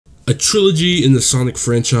A trilogy in the Sonic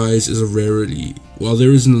franchise is a rarity. While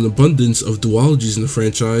there is an abundance of duologies in the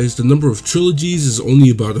franchise, the number of trilogies is only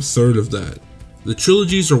about a third of that. The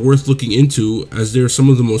trilogies are worth looking into as they are some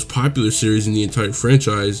of the most popular series in the entire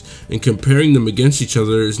franchise, and comparing them against each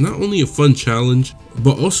other is not only a fun challenge,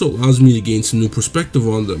 but also allows me to gain some new perspective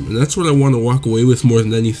on them, and that's what I want to walk away with more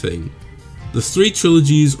than anything. The three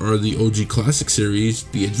trilogies are the OG Classic series,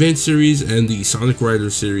 the Advanced series, and the Sonic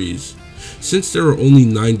Riders series. Since there are only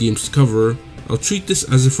 9 games to cover, I'll treat this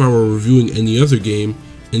as if I were reviewing any other game,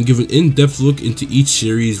 and give an in-depth look into each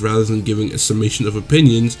series rather than giving a summation of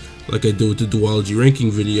opinions like I did with the duology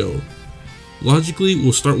ranking video. Logically,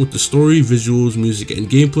 we'll start with the story, visuals, music, and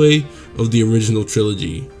gameplay of the original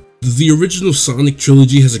trilogy. The original Sonic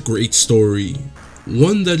trilogy has a great story,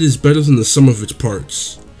 one that is better than the sum of its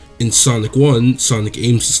parts. In Sonic 1, Sonic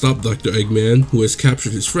aims to stop Dr. Eggman, who has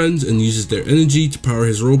captured his friends and uses their energy to power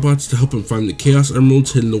his robots to help him find the Chaos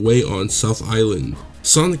Emeralds hidden away on South Island.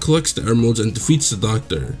 Sonic collects the emeralds and defeats the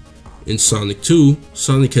Doctor. In Sonic 2,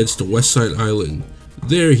 Sonic heads to West Side Island.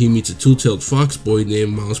 There he meets a two-tailed fox boy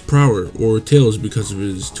named Miles Prower, or Tails because of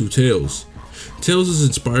his two tails. Tails is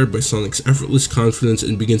inspired by Sonic's effortless confidence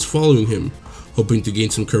and begins following him, hoping to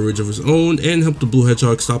gain some courage of his own and help the Blue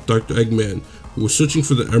Hedgehog stop Dr. Eggman, who was searching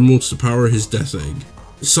for the emeralds to power his Death Egg.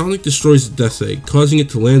 Sonic destroys the Death Egg, causing it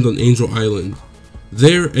to land on Angel Island.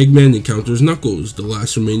 There, Eggman encounters Knuckles, the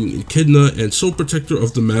last remaining Echidna and sole protector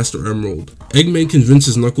of the Master Emerald. Eggman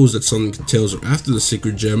convinces Knuckles that Sonic and Tails are after the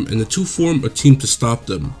Sacred Gem, and the two form a team to stop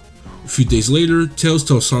them. A few days later, Tails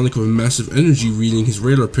tells Sonic of a massive energy reading his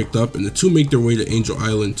radar picked up, and the two make their way to Angel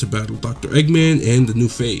Island to battle Dr. Eggman and the new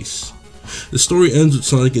face. The story ends with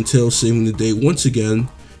Sonic and Tails saving the day once again,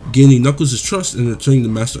 gaining Knuckles' trust and returning the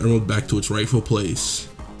Master Emerald back to its rightful place.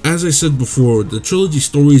 As I said before, the trilogy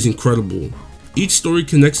story is incredible. Each story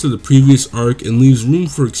connects to the previous arc and leaves room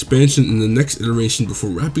for expansion in the next iteration before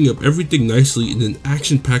wrapping up everything nicely in an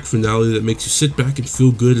action-packed finale that makes you sit back and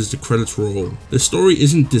feel good as the credits roll. The story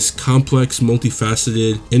isn't this complex,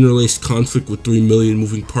 multifaceted, interlaced conflict with 3 million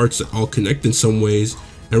moving parts that all connect in some ways,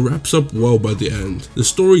 and wraps up well by the end. The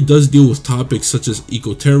story does deal with topics such as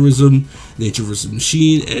eco-terrorism, nature vs.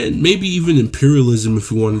 machine, and maybe even imperialism if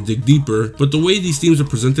you want to dig deeper, but the way these themes are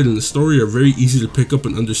presented in the story are very easy to pick up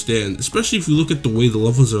and understand, especially if you look at the way the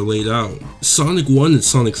levels are laid out. Sonic 1 and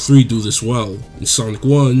Sonic 3 do this well. In Sonic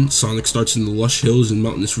 1, Sonic starts in the lush hills and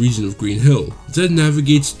mountainous region of Green Hill, then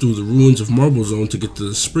navigates through the ruins of Marble Zone to get to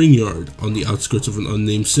the Spring Yard, on the outskirts of an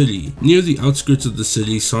unnamed city. Near the outskirts of the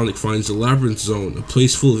city, Sonic finds the Labyrinth Zone, a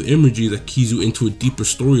place full of imagery that keys you into a deeper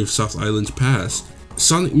story of South Island's past.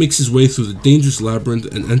 Sonic makes his way through the dangerous labyrinth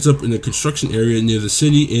and ends up in a construction area near the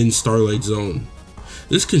city in Starlight Zone.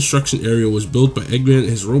 This construction area was built by Eggman and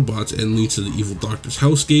his robots and leads to the evil Doctor's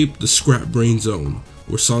hellscape, the Scrap Brain Zone,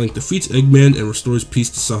 where Sonic defeats Eggman and restores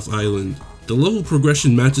peace to South Island. The level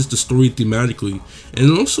progression matches the story thematically,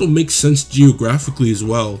 and it also makes sense geographically as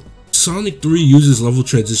well. Sonic 3 uses level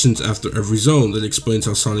transitions after every zone that explains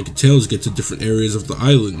how Sonic and Tails get to different areas of the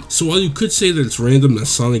island. So while you could say that it's random that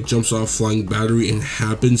Sonic jumps off Flying Battery and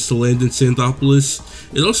happens to land in Sandopolis,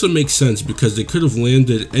 it also makes sense because they could have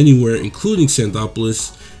landed anywhere including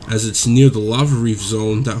Sandopolis, as it's near the Lava Reef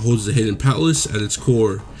Zone that holds the Hidden Palace at its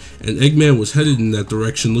core, and Eggman was headed in that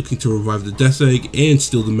direction looking to revive the Death Egg and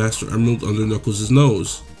steal the Master Emerald under Knuckles'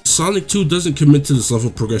 nose. Sonic 2 doesn't commit to this level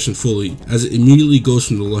progression fully, as it immediately goes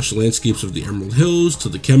from the lush landscapes of the Emerald Hills to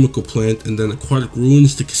the chemical plant and then aquatic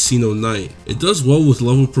ruins to Casino Night. It does well with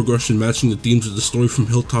level progression matching the themes of the story from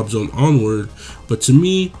Hilltop Zone onward, but to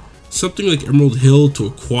me, something like Emerald Hill to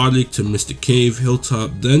Aquatic to Mystic Cave, Hilltop,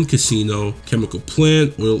 then Casino, Chemical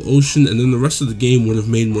Plant, Oil Ocean, and then the rest of the game would have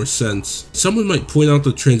made more sense. Someone might point out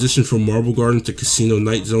the transition from Marble Garden to Casino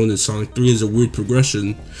Night Zone in Sonic 3 is a weird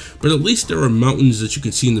progression, but at least there are mountains that you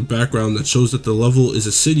can see in the background that shows that the level is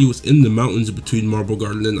a city within the mountains between Marble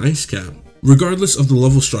Garden and Ice Cap. Regardless of the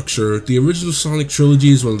level structure, the original Sonic trilogy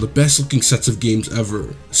is one of the best looking sets of games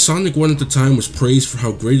ever. Sonic 1 at the time was praised for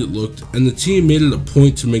how great it looked, and the team made it a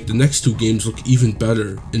point to make the next two games look even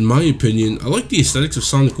better. In my opinion, I like the aesthetics of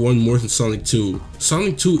Sonic 1 more than Sonic 2.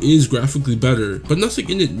 Sonic 2 is graphically better, but nothing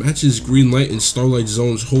in it matches Green Light and Starlight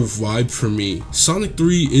Zone's whole vibe for me. Sonic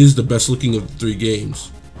 3 is the best looking of the 3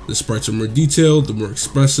 games. The sprites are more detailed, the more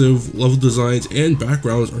expressive, level designs and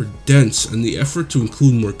backgrounds are dense, and the effort to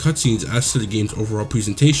include more cutscenes adds to the game's overall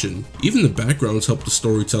presentation. Even the backgrounds help the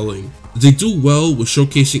storytelling. They do well with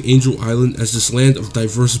showcasing Angel Island as this land of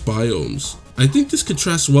diverse biomes. I think this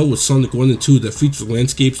contrasts well with Sonic 1 and 2 that feature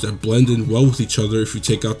landscapes that blend in well with each other if you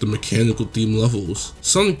take out the mechanical theme levels.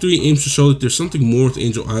 Sonic 3 aims to show that there's something more with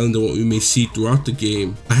Angel Island than what we may see throughout the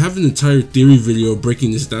game. I have an entire theory video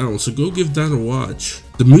breaking this down, so go give that a watch.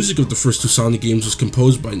 The music of the first two Sonic games was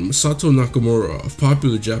composed by Masato Nakamura of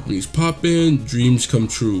popular Japanese pop band Dreams Come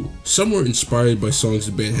True. Some were inspired by songs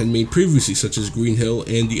the band had made previously, such as Green Hill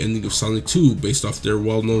and the ending of Sonic 2 based off their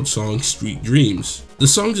well-known song Street Dreams. The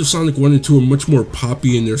songs of Sonic 1 and 2 are much more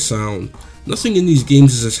poppy in their sound. Nothing in these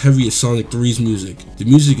games is as heavy as Sonic 3's music. The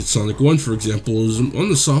music in Sonic 1, for example, is on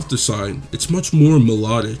the softer side. It's much more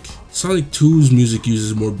melodic. Sonic 2's music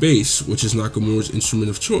uses more bass, which is Nakamura's instrument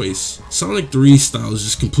of choice. Sonic 3's style is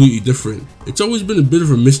just completely different. It's always been a bit of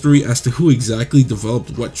a mystery as to who exactly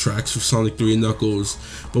developed what tracks for Sonic 3 and Knuckles,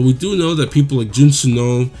 but we do know that people like Jun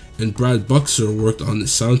Senoue and Brad Buxer worked on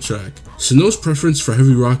this soundtrack. Senoue's preference for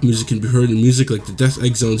heavy rock music can be heard in music like the Death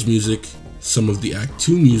Egg Zone's music, some of the Act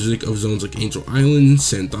 2 music of zones like Angel Island,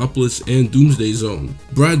 Sandopolis, and Doomsday Zone.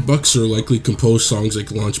 Brad Buxer likely composed songs like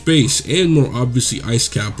Launch Base, and more obviously Ice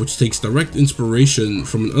Cap, which takes direct inspiration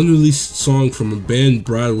from an unreleased song from a band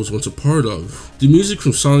Brad was once a part of. The music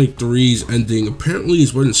from Sonic 3's ending apparently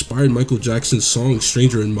is what inspired Michael Jackson's song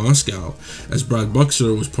Stranger in Moscow, as Brad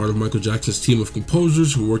Buxer was part of Michael Jackson's team of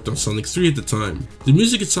composers who worked on Sonic 3 at the time. The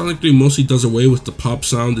music in Sonic 3 mostly does away with the pop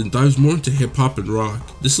sound and dives more into hip hop and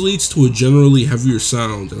rock. This leads to a generally heavier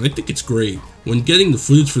sound, and I think it's great. When getting the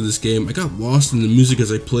footage for this game, I got lost in the music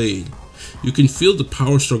as I played. You can feel the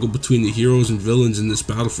power struggle between the heroes and villains in this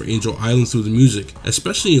battle for Angel Island through the music,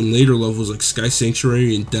 especially in later levels like Sky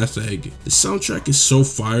Sanctuary and Death Egg. The soundtrack is so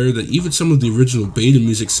fire that even some of the original beta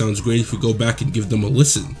music sounds great if you go back and give them a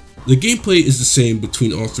listen. The gameplay is the same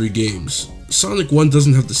between all three games. Sonic 1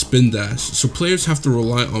 doesn't have the spin dash, so players have to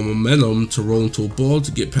rely on momentum to roll into a ball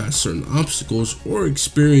to get past certain obstacles or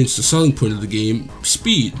experience the selling point of the game,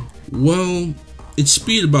 speed. Well, it's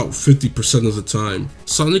speed about 50% of the time.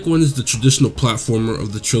 Sonic 1 is the traditional platformer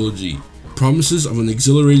of the trilogy. Promises of an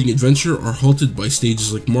exhilarating adventure are halted by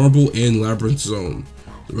stages like Marble and Labyrinth Zone.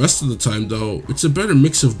 The rest of the time though, it's a better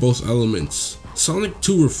mix of both elements. Sonic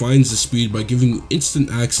 2 refines the speed by giving you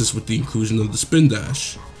instant access with the inclusion of the spin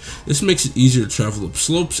dash. This makes it easier to travel up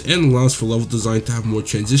slopes and allows for level design to have more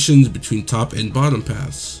transitions between top and bottom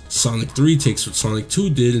paths. Sonic 3 takes what Sonic 2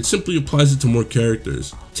 did and simply applies it to more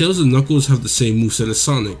characters. Tails and Knuckles have the same moveset as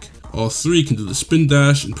Sonic. All three can do the spin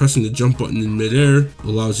dash, and pressing the jump button in midair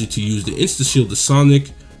allows you to use the insta shield as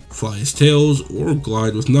Sonic, fly as Tails, or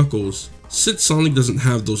glide with Knuckles. Since Sonic doesn't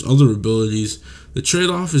have those other abilities, the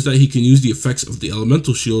trade-off is that he can use the effects of the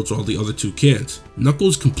elemental shields while the other two can't.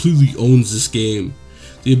 Knuckles completely owns this game.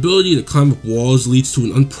 The ability to climb up walls leads to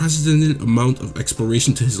an unprecedented amount of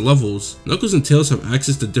exploration to his levels. Knuckles and Tails have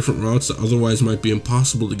access to different routes that otherwise might be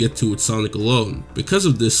impossible to get to with Sonic alone. Because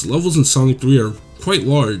of this, levels in Sonic 3 are quite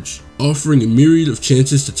large, offering a myriad of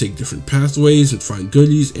chances to take different pathways and find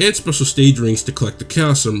goodies, and special stage rings to collect the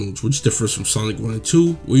Chaos Emeralds, which differs from Sonic 1 and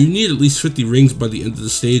 2, where you need at least 50 rings by the end of the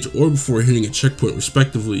stage or before hitting a checkpoint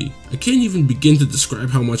respectively. I can't even begin to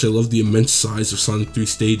describe how much I love the immense size of Sonic 3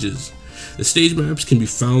 stages. The stage maps can be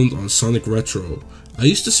found on Sonic Retro. I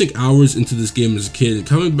used to sink hours into this game as a kid, and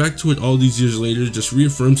coming back to it all these years later just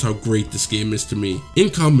reaffirms how great this game is to me. In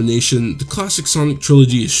combination, the classic Sonic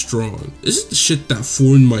trilogy is strong. This is the shit that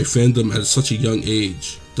formed my fandom at such a young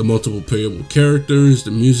age. The multiple playable characters,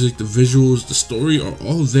 the music, the visuals, the story are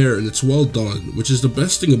all there, and it's well done, which is the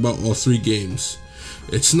best thing about all three games.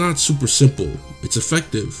 It's not super simple, it's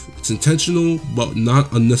effective, it's intentional, but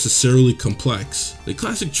not unnecessarily complex. The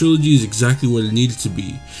classic trilogy is exactly what it needed to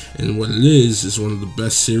be, and what it is one of the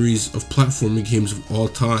best series of platforming games of all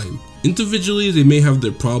time. Individually, they may have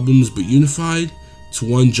their problems, but unified, it's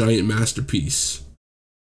one giant masterpiece.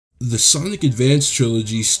 The Sonic Advance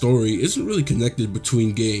trilogy story isn't really connected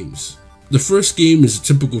between games. The first game is a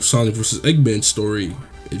typical Sonic vs. Eggman story.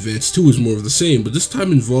 Advance 2 is more of the same, but this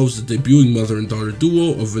time involves the debuting mother and daughter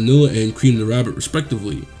duo of Vanilla and Cream the Rabbit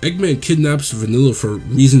respectively. Eggman kidnaps Vanilla for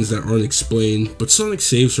reasons that aren't explained, but Sonic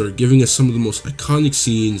saves her, giving us some of the most iconic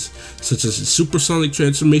scenes, such as his supersonic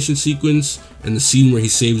transformation sequence and the scene where he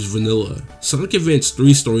saves Vanilla. Sonic Advance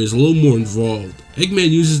 3 story is a little more involved.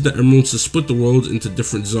 Eggman uses the emeralds to split the world into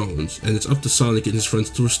different zones, and it's up to Sonic and his friends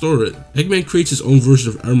to restore it. Eggman creates his own version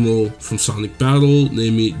of Emerald from Sonic Battle,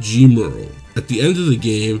 naming it G-Merle. At the end of the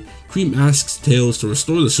game, Cream asks Tails to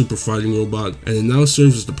restore the super fighting robot, and it now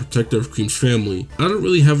serves as the protector of Cream's family. I don't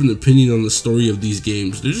really have an opinion on the story of these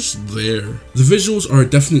games, they're just there. The visuals are a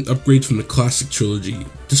definite upgrade from the classic trilogy.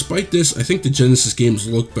 Despite this, I think the Genesis games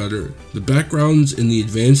look better. The backgrounds in the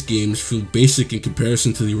Advanced games feel basic in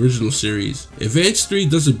comparison to the original series. Advance 3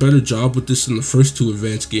 does a better job with this than the first two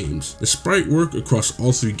Advance games. The sprite work across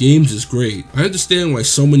all three games is great. I understand why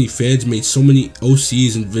so many fans made so many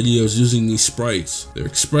OCs and videos using these sprites. They're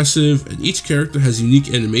expressive, and each character has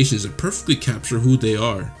unique animations that perfectly capture who they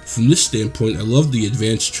are. From this standpoint, I love the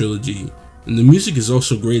Advanced trilogy. And the music is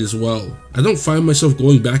also great as well. I don't find myself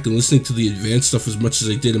going back and listening to the Advanced stuff as much as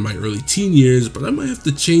I did in my early teen years, but I might have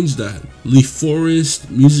to change that. Leaf Forest,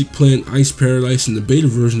 Music Plant, Ice Paradise, and the beta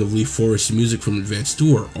version of Leaf Forest music from Advance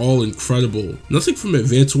 2 are all incredible. Nothing from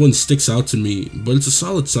Advance 1 sticks out to me, but it's a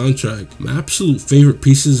solid soundtrack. My absolute favorite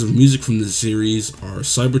pieces of music from this series are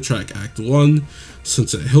Cybertrack Act 1,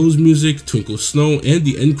 Sunset Hills music, Twinkle Snow, and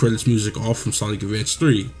the end credits music, all from Sonic Advance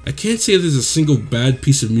 3. I can't say there's a single bad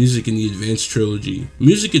piece of music in the Advance trilogy.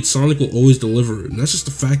 Music at Sonic will always deliver, and that's just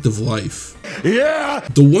a fact of life. Yeah!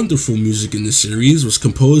 The wonderful music in this series was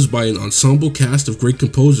composed by an ensemble cast of great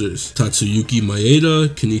composers: Tatsuyuki Maeda,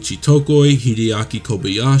 Kenichi Tokoi, Hideaki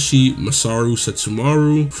Kobayashi, Masaru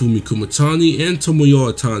Setsumaru, Fumi Kumatani, and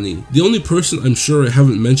Tomoyo Atani. The only person I'm sure I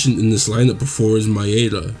haven't mentioned in this lineup before is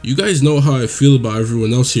Maeda. You guys know how I feel about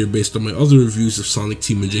everyone else here based on my other reviews of Sonic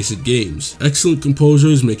Team adjacent games. Excellent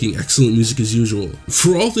composers making excellent music as usual.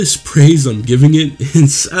 For all this praise I'm giving it, and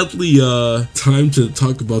sadly time to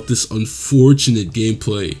talk about this unfortunate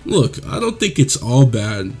gameplay. Look, I don't think it's all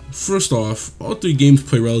bad. First off, all three games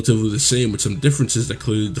play relatively the same with some differences that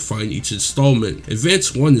clearly define each installment.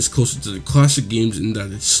 Advance 1 is closer to the classic games in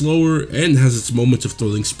that it's slower and has its moments of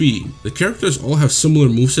thrilling speed. The characters all have similar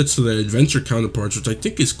movesets to their adventure counterparts, which I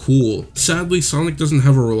think is cool. Sadly, Sonic doesn't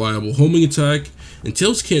have a reliable homing attack, and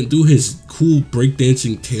Tails can't do his cool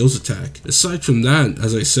breakdancing Tails attack. Aside from that,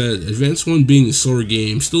 as I said, Advance 1 being a slower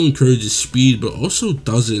game still encourages speed but also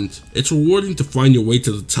doesn't. It's rewarding to find your way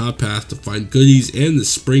to the top path to find goodies and the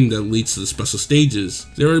spring that leads to the special stages.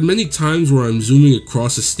 There are many times where I'm zooming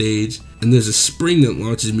across a stage and there's a spring that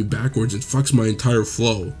launches me backwards and fucks my entire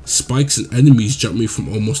flow. Spikes and enemies jump me from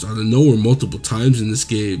almost out of nowhere multiple times in this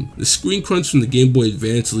game. The screen crunch from the Game Boy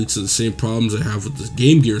Advance leads to the same problems I have with the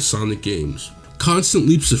Game Gear Sonic games. Constant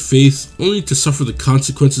leaps of faith, only to suffer the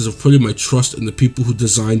consequences of putting my trust in the people who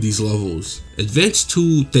designed these levels. Advance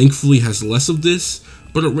 2 thankfully has less of this,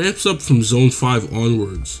 but it ramps up from Zone 5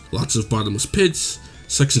 onwards. Lots of bottomless pits,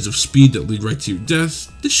 sections of speed that lead right to your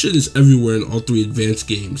death. This shit is everywhere in all three Advance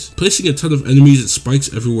games. Placing a ton of enemies and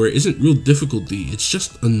spikes everywhere isn't real difficulty, it's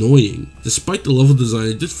just annoying. Despite the level design,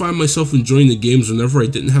 I did find myself enjoying the games whenever I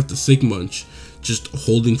didn't have to think much, just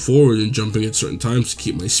holding forward and jumping at certain times to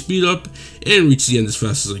keep my speed up and reach the end as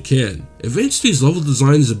fast as I can. Advance 3's level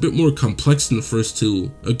design is a bit more complex than the first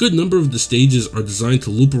two. A good number of the stages are designed to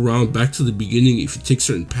loop around back to the beginning if you take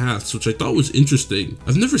certain paths, which I thought was interesting.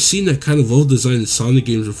 I've never seen that kind of level design in Sonic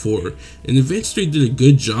games before, and Advance 3 did a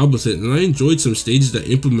good job with it, and I enjoyed some stages that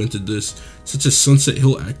implemented this, such as Sunset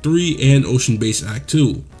Hill Act 3 and Ocean Base Act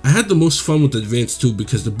 2. I had the most fun with Advance 2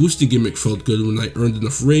 because the boosting gimmick felt good when I earned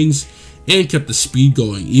enough rings and kept the speed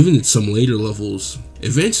going, even at some later levels.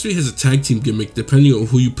 Advance 3 has a tag team gimmick depending on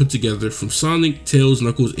who you put together from Sonic, Tails,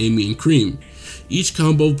 Knuckles, Amy, and Cream. Each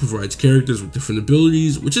combo provides characters with different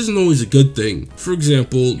abilities, which isn't always a good thing. For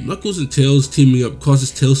example, Knuckles and Tails teaming up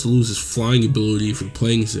causes Tails to lose his flying ability for the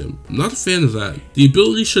playing sim. I'm not a fan of that. The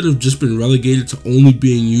ability should have just been relegated to only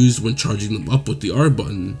being used when charging them up with the R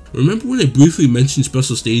button. Remember when I briefly mentioned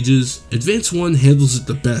special stages? Advance 1 handles it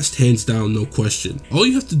the best, hands down, no question. All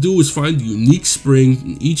you have to do is find the unique spring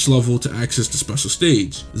in each level to access the special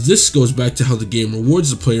stage. This goes back to how the game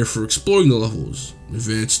rewards the player for exploring the levels.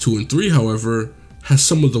 Advance 2 and 3, however, has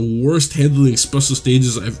some of the worst handling special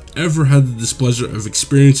stages I've ever had the displeasure of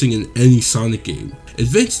experiencing in any Sonic game.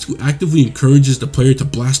 Advance 2 actively encourages the player to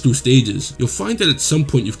blast through stages. You'll find that at some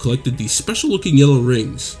point you've collected these special looking yellow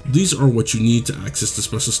rings. These are what you need to access the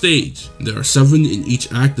special stage. There are 7 in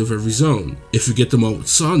each act of every zone. If you get them all with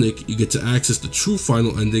Sonic, you get to access the true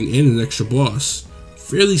final ending and an extra boss.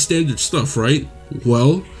 Fairly standard stuff, right?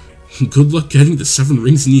 Well, good luck getting the 7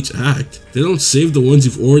 rings in each act. They don't save the ones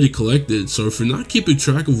you've already collected, so if you're not keeping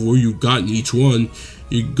track of where you've gotten each one,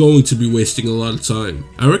 you're going to be wasting a lot of time.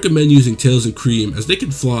 I recommend using Tails and Cream as they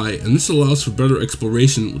can fly, and this allows for better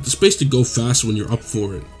exploration with the space to go fast when you're up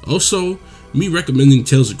for it. Also, me recommending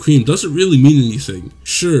Tails and Cream doesn't really mean anything.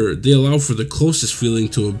 Sure, they allow for the closest feeling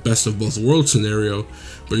to a best of both worlds scenario,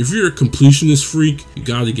 but if you're a completionist freak, you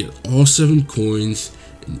gotta get all 7 coins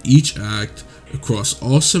in each act across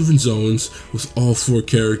all 7 zones with all 4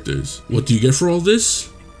 characters. What do you get for all this?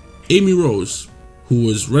 Amy Rose, who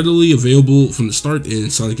was readily available from the start in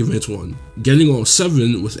Sonic Advance 1. Getting all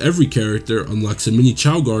 7 with every character unlocks a mini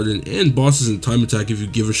Chow Garden and bosses in Time Attack if you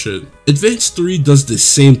give a shit. Advance 3 does the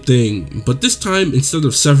same thing, but this time instead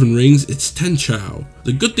of 7 rings, it's 10 Chow.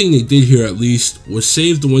 The good thing they did here at least was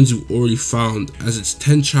save the ones you already found, as it's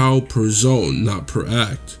 10 Chow per zone, not per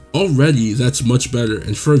act. Already, that's much better,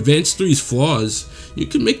 and for Advance 3's flaws, you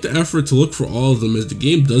can make the effort to look for all of them, as the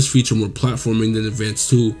game does feature more platforming than Advance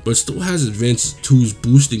 2, but still has Advance 2's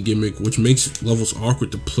boosting gimmick, which makes levels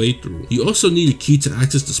awkward to play through. You also need a key to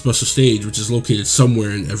access the special stage, which is located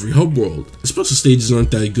somewhere in every hub world. The special stages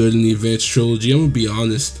aren't that good in the Advance trilogy, I'm gonna be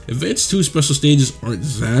honest. Advance 2 special stages aren't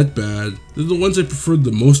that bad. They're the ones I preferred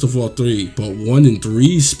the most of all 3, but 1 and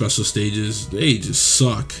 3's special stages, they just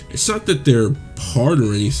suck. It's not that they're hard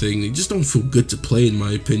or anything, they just don't feel good to play in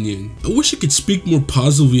my opinion. I wish I could speak more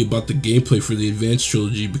positively about the gameplay for the Advance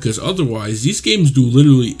trilogy, because otherwise these games do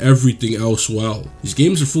literally everything else well. These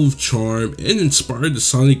games are full of charm and inspired the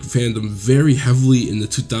Sonic fandom very heavily in the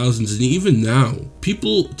 2000s, and even now.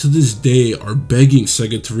 People to this day are begging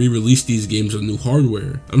Sega to re-release these games on new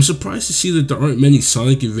hardware. I'm surprised to see that there aren't many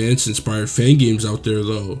Sonic Advance inspired fan games out there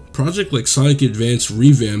though. Project like Sonic Advance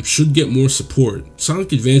Revamp should get more support.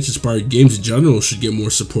 Sonic Advance inspired games in general should get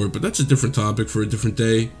more support, but that's a different topic for a different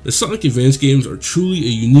day. The Sonic Advance games are truly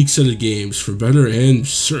a unique set of games, for better and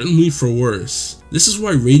certainly for worse. This is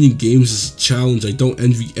why rating games is a challenge I don't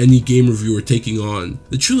envy any game reviewer taking on.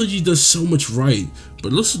 The trilogy does so much right,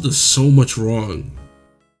 but it also does so much wrong.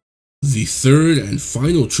 The third and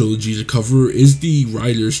final trilogy to cover is the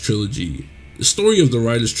Riders trilogy. The story of the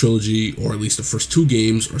Riders trilogy, or at least the first 2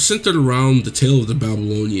 games, are centered around the tale of the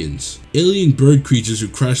Babylonians, alien bird creatures who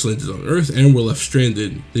crash landed on Earth and were left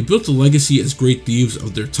stranded. They built a legacy as great thieves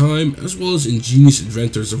of their time, as well as ingenious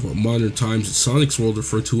inventors of what modern times in Sonic's world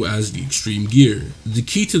refer to as the Extreme Gear. The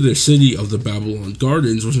key to their city of the Babylon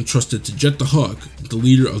Gardens was entrusted to Jet the Hawk, the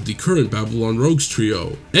leader of the current Babylon Rogues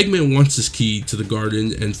trio. Eggman wants this key to the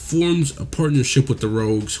garden and forms a partnership with the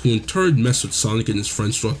Rogues, who in turn mess with Sonic and his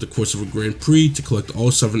friends throughout the course of a Grand Prix to collect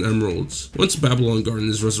all 7 emeralds. Once the Babylon Garden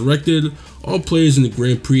is resurrected, all players in the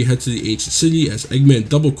Grand Prix head to the ancient city as Eggman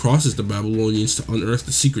double crosses the Babylonians to unearth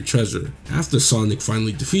the secret treasure. After Sonic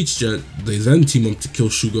finally defeats Jet, they then team up to kill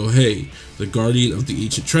Shugo-Hei, the guardian of the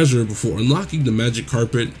ancient treasure, before unlocking the magic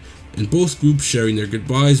carpet, and both groups sharing their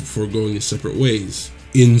goodbyes before going their separate ways.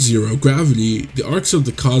 In Zero Gravity, the arcs of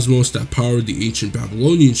the cosmos that powered the ancient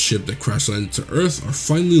Babylonian ship that crash landed to Earth are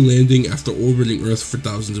finally landing after orbiting Earth for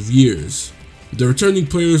thousands of years. The returning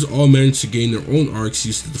players all manage to gain their own arcs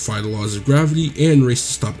used to defy the laws of gravity and race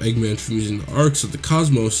to stop Eggman from using the arcs of the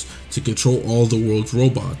cosmos to control all the world's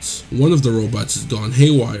robots. One of the robots has gone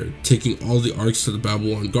haywire, taking all the arcs to the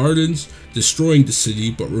Babylon Gardens, destroying the city,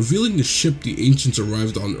 but revealing the ship the ancients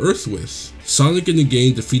arrived on Earth with. Sonic and the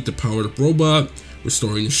gang defeat the powered up robot,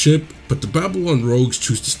 restoring the ship, but the Babylon Rogues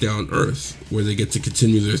choose to stay on Earth, where they get to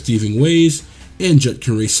continue their thieving ways, and Jet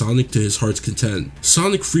can race Sonic to his heart's content.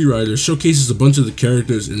 Sonic Freeriders showcases a bunch of the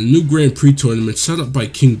characters in a new Grand Prix tournament set up by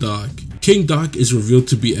King Doc. King Doc is revealed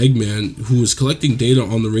to be Eggman, who is collecting data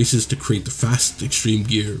on the races to create the fast Extreme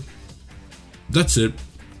Gear. That's it.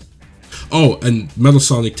 Oh, and Metal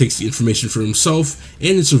Sonic takes the information for himself,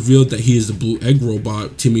 and it's revealed that he is the Blue Egg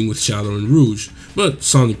robot teaming with Shadow and Rouge, but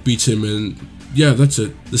Sonic beats him, and yeah, that's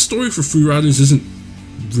it. The story for Freeriders isn't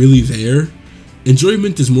really there.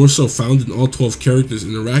 Enjoyment is more so found in all 12 characters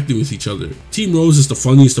interacting with each other. Team Rose is the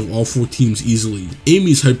funniest of all 4 teams easily.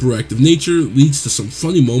 Amy's hyperactive nature leads to some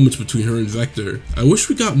funny moments between her and Vector. I wish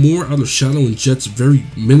we got more out of Shadow and Jet's very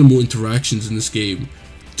minimal interactions in this game.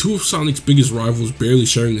 2 of Sonic's biggest rivals barely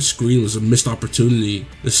sharing the screen was a missed opportunity.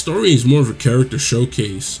 The story is more of a character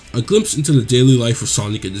showcase, a glimpse into the daily life of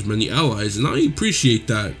Sonic and his many allies, and I appreciate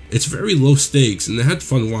that. It's very low stakes, and I had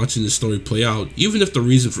fun watching the story play out, even if the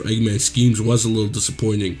reason for Eggman's schemes was a little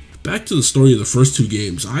disappointing. Back to the story of the first 2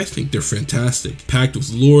 games, I think they're fantastic, packed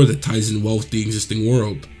with lore that ties in well with the existing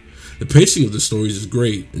world. The pacing of the stories is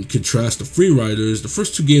great. In contrast to Freeriders, the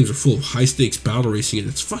first 2 games are full of high stakes battle racing, and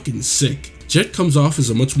it's fucking sick. Jet comes off as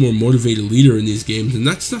a much more motivated leader in these games, and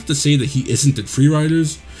that's not to say that he isn't in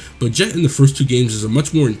Freeriders, but Jet in the first 2 games is a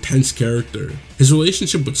much more intense character. His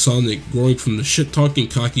relationship with Sonic, growing from the shit-talking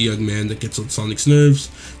cocky young man that gets on Sonic's nerves,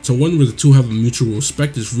 to one where the 2 have a mutual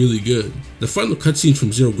respect, is really good. The final cutscene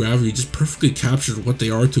from Zero Gravity just perfectly captured what they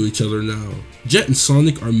are to each other now. Jet and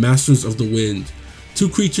Sonic are masters of the wind. two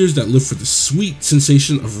creatures that live for the sweet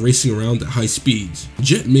sensation of racing around at high speeds.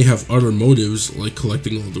 Jet may have other motives like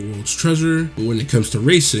collecting all the world's treasure, but when it comes to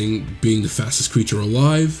racing, being the fastest creature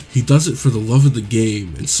alive, he does it for the love of the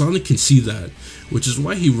game, and Sonic can see that, which is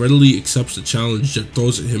why he readily accepts the challenge Jet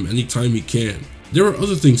throws at him anytime he can. There are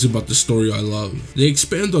other things about the story I love. They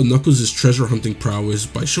expand on Knuckles' treasure hunting prowess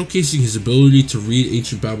by showcasing his ability to read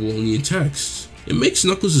ancient Babylonian texts. It makes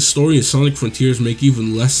Knuckles' story in Sonic Frontiers make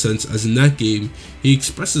even less sense, as in that game, he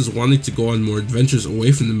expresses wanting to go on more adventures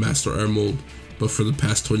away from the Master Emerald, but for the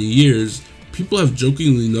past 20 years, people have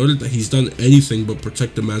jokingly noted that he's done anything but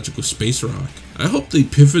protect the magical space rock. I hope they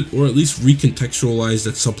pivot or at least recontextualize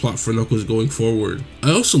that subplot for Knuckles going forward.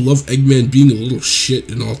 I also love Eggman being a little shit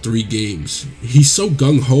in all three games. He's so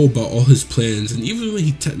gung-ho about all his plans, and even when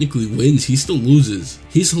he technically wins, he still loses.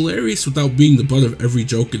 He's hilarious without being the butt of every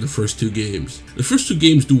joke in the first two games. The first two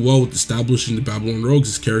games do well with establishing the Babylon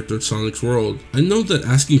Rogues' character in Sonic's world. I know that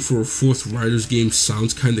asking for a fourth Riders game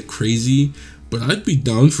sounds kinda crazy, but I'd be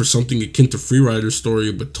down for something akin to Freerider's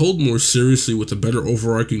story, but told more seriously with a better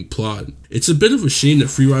overarching plot. It's a bit of a shame that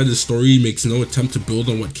Freerider's story makes no attempt to build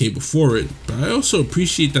on what came before it, but I also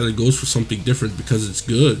appreciate that it goes for something different because it's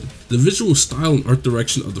good. The visual style and art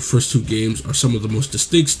direction of the first two games are some of the most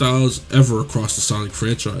distinct styles ever across the Sonic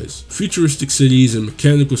franchise. Futuristic cities and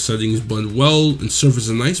mechanical settings blend well and serve as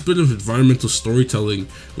a nice bit of environmental storytelling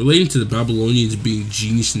relating to the Babylonians being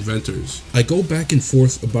genius inventors. I go back and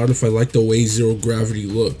forth about if I like the way Zero Gravity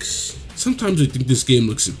looks. Sometimes I think this game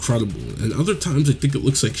looks incredible, and other times I think it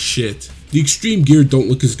looks like shit. The extreme gear don't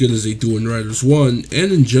look as good as they do in Riders 1,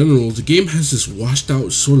 and in general, the game has this washed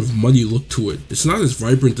out, sort of muddy look to it. It's not as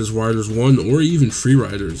vibrant as Riders 1 or even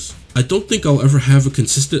Freeriders. I don't think I'll ever have a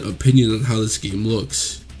consistent opinion on how this game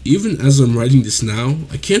looks. Even as I'm writing this now,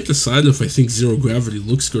 I can't decide if I think Zero Gravity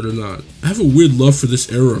looks good or not. I have a weird love for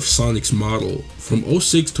this era of Sonic's model. From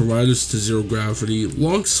 06 to Riders to Zero Gravity,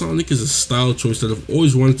 Long Sonic is a style choice that I've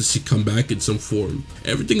always wanted to see come back in some form.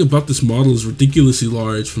 Everything about this model is ridiculously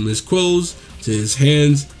large, from his clothes to his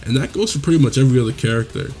hands, and that goes for pretty much every other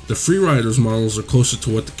character. The Freeriders models are closer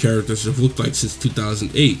to what the characters have looked like since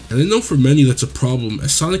 2008, and I know for many that's a problem,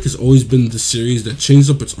 as Sonic has always been the series that changed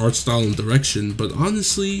up its art style and direction, but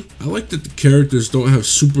honestly, I like that the characters don't have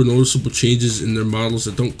super noticeable changes in their models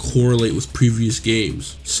that don't correlate with previous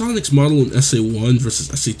games. Sonic's model in SA1 versus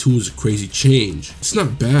SA2 is a crazy change. It's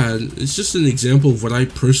not bad, it's just an example of what I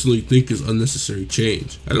personally think is unnecessary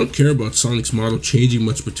change. I don't care about Sonic's model changing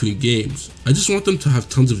much between games. I just want them to have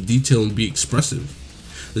tons of detail and be expressive.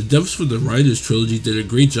 The devs for the Riders trilogy did a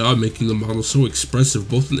great job making the model so expressive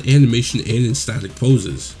both in animation and in static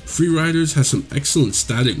poses. Freeriders has some excellent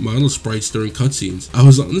static model sprites during cutscenes. I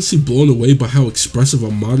was honestly blown away by how expressive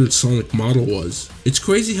a modern Sonic model was. It's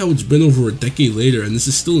crazy how it's been over a decade later and this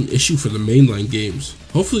is still an issue for the mainline games.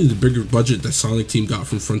 Hopefully the bigger budget that Sonic team got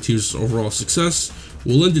from Frontiers' overall success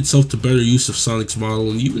will lend itself to better use of Sonic's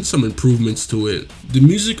model and even some improvements to it. The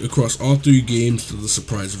music across all three games, to the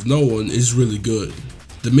surprise of no one, is really good.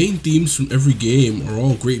 The main themes from every game are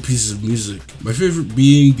all great pieces of music, my favorite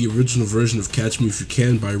being the original version of Catch Me If You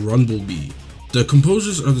Can by Rumblebee. The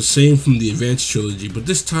composers are the same from the Advanced trilogy, but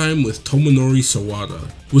this time with Tomonori Sawada.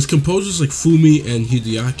 With composers like Fumi and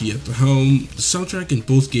Hideaki at the helm, the soundtrack in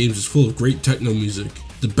both games is full of great techno music.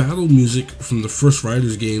 The battle music from the first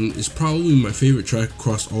Riders game is probably my favorite track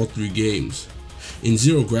across all three games. In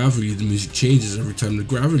Zero Gravity, the music changes every time the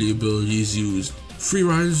gravity ability is used.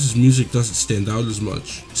 Freeriders' music doesn't stand out as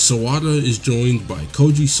much. Sawada is joined by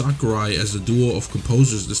Koji Sakurai as the duo of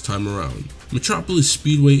composers this time around. Metropolis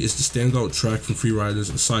Speedway is the standout track from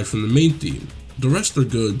Freeriders aside from the main theme. The rest are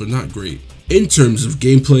good, but not great. In terms of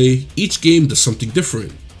gameplay, each game does something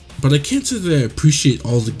different, but I can't say that I appreciate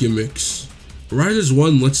all the gimmicks. Riders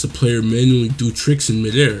 1 lets the player manually do tricks in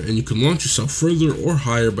midair, and you can launch yourself further or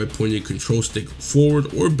higher by pointing a control stick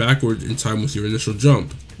forward or backward in time with your initial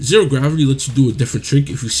jump. Zero Gravity lets you do a different trick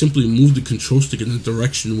if you simply move the control stick in a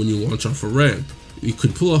direction when you launch off a ramp. You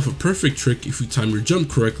could pull off a perfect trick if you time your jump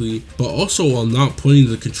correctly, but also while not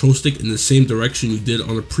pointing the control stick in the same direction you did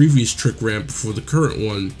on a previous trick ramp before the current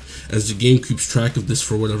one, as the game keeps track of this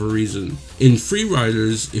for whatever reason. In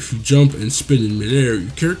Freeriders, if you jump and spin in midair,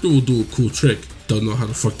 your character will do a cool trick. Don't know how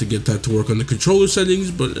the fuck to get that to work on the controller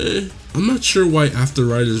settings, but I'm not sure why after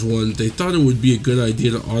Riders 1 they thought it would be a good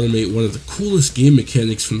idea to automate one of the coolest game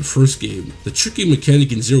mechanics from the first game. The tricky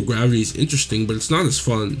mechanic in Zero Gravity is interesting, but it's not as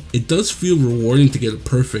fun. It does feel rewarding to get it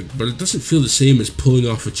perfect, but it doesn't feel the same as pulling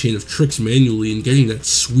off a chain of tricks manually and getting that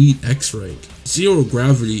sweet X rank. Zero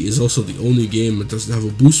Gravity is also the only game that doesn't have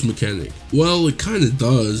a boost mechanic. Well, it kinda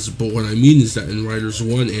does, but what I mean is that in Riders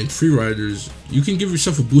 1 and Freeriders, you can give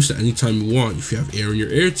yourself a boost at any time you want if you have air in your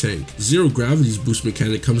air tank. Zero Gravity's boost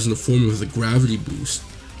mechanic comes in the form of the gravity boost.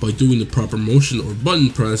 By doing the proper motion or button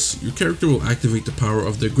press, your character will activate the power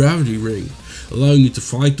of their gravity ring, allowing you to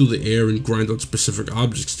fly through the air and grind on specific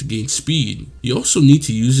objects to gain speed. You also need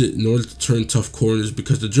to use it in order to turn tough corners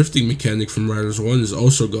because the drifting mechanic from Riders 1 is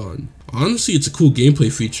also gone. Honestly, it's a cool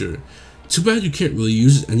gameplay feature. Too bad you can't really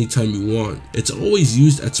use it anytime you want. It's always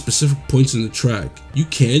used at specific points in the track. You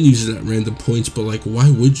can use it at random points, but like, why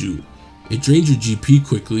would you? It drains your GP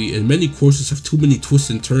quickly, and many courses have too many twists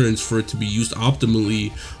and turns for it to be used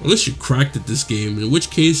optimally unless you're cracked at this game, in which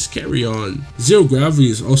case, carry on. Zero Gravity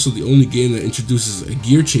is also the only game that introduces a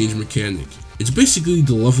gear change mechanic. It's basically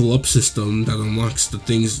the level up system that unlocks the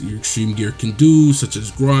things your extreme gear can do, such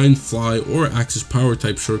as grind, fly, or access power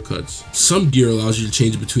type shortcuts. Some gear allows you to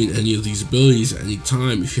change between any of these abilities at any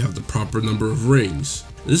time if you have the proper number of rings.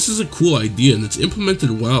 This is a cool idea and it's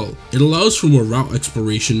implemented well. It allows for more route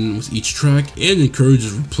exploration with each track and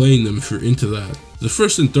encourages replaying them if you're into that. The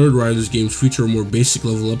first and third Riders games feature a more basic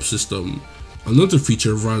level up system. Another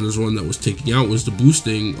feature of Riders 1 that was taken out was the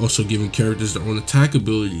boosting, also giving characters their own attack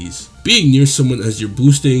abilities. Being near someone as you're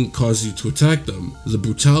boosting causes you to attack them. The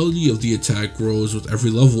brutality of the attack grows with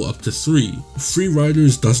every level up to 3. Free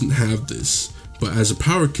Riders doesn't have this, but as a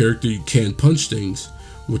power character you can punch things,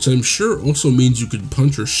 which I'm sure also means you could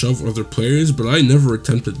punch or shove other players, but I never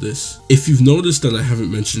attempted this. If you've noticed that I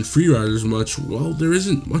haven't mentioned Freeriders much, well, there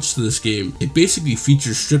isn't much to this game. It basically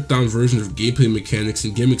features stripped down versions of gameplay mechanics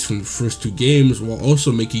and gimmicks from the first 2 games, while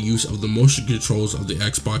also making use of the motion controls of the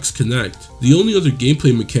Xbox Kinect. The only other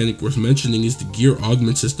gameplay mechanic worth mentioning is the gear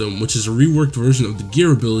augment system, which is a reworked version of the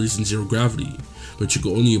gear abilities in Zero Gravity, but you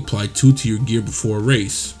can only apply 2 to your gear before a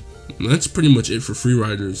race. And that's pretty much it for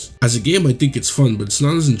Freeriders. As a game, I think it's fun, but it's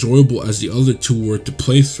not as enjoyable as the other 2 were to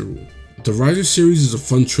play through. The Riders series is a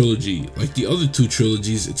fun trilogy. Like the other 2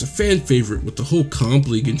 trilogies, it's a fan favorite with the whole comp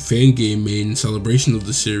league and fan game made in celebration of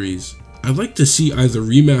the series. I'd like to see either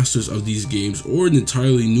remasters of these games or an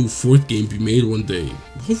entirely new 4th game be made one day,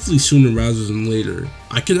 hopefully sooner rather than later.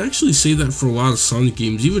 I can actually say that for a lot of Sonic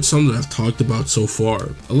games, even some that I've talked about so far.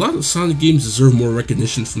 A lot of Sonic games deserve more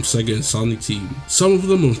recognition from Sega and Sonic Team. Some of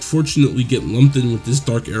them unfortunately get lumped in with this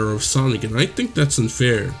dark era of Sonic, and I think that's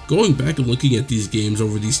unfair. Going back and looking at these games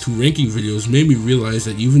over these 2 ranking videos made me realize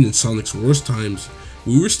that even in Sonic's worst times,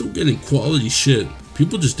 we were still getting quality shit.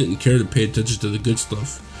 People just didn't care to pay attention to the good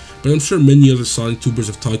stuff. But I'm sure many other Sonic tubers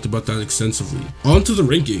have talked about that extensively. On to the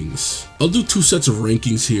rankings. I'll do 2 sets of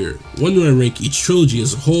rankings here. One where I rank each trilogy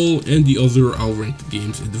as a whole, and the other I'll rank the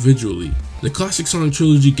games individually. The classic Sonic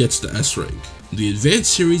trilogy gets the S rank. The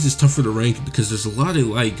Advanced series is tougher to rank because there's a lot I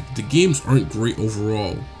like, but the games aren't great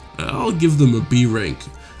overall. I'll give them a B rank.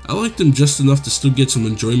 I like them just enough to still get some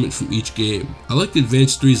enjoyment from each game. I like the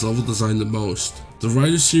Advanced 3's level design the most. The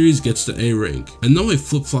Riders series gets the A rank. I know I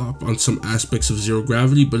flip-flop on some aspects of Zero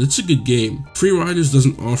Gravity, but it's a good game. Freeriders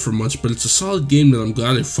doesn't offer much, but it's a solid game that I'm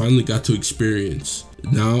glad I finally got to experience.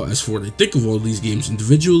 Now, as for what I think of all these games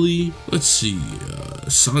individually, let's see.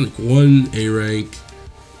 Sonic 1, A rank.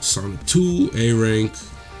 Sonic 2, A rank.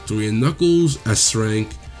 3 and Knuckles, S rank.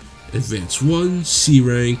 Advance 1, C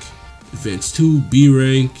rank. Advance 2, B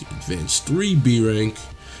rank. Advance 3, B rank.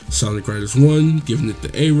 Sonic Riders 1, giving it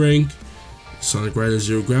the A rank. Sonic Riders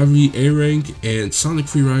Zero Gravity A rank, and Sonic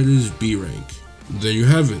Freeriders B rank. There you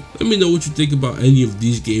have it. Let me know what you think about any of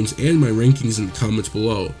these games and my rankings in the comments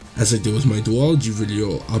below. As I did with my duology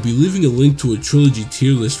video, I'll be leaving a link to a trilogy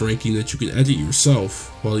tier list ranking that you can edit yourself.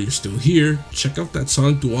 While you're still here, check out that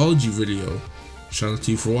Sonic duology video. Shout out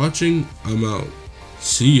to you for watching. I'm out.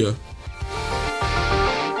 See ya.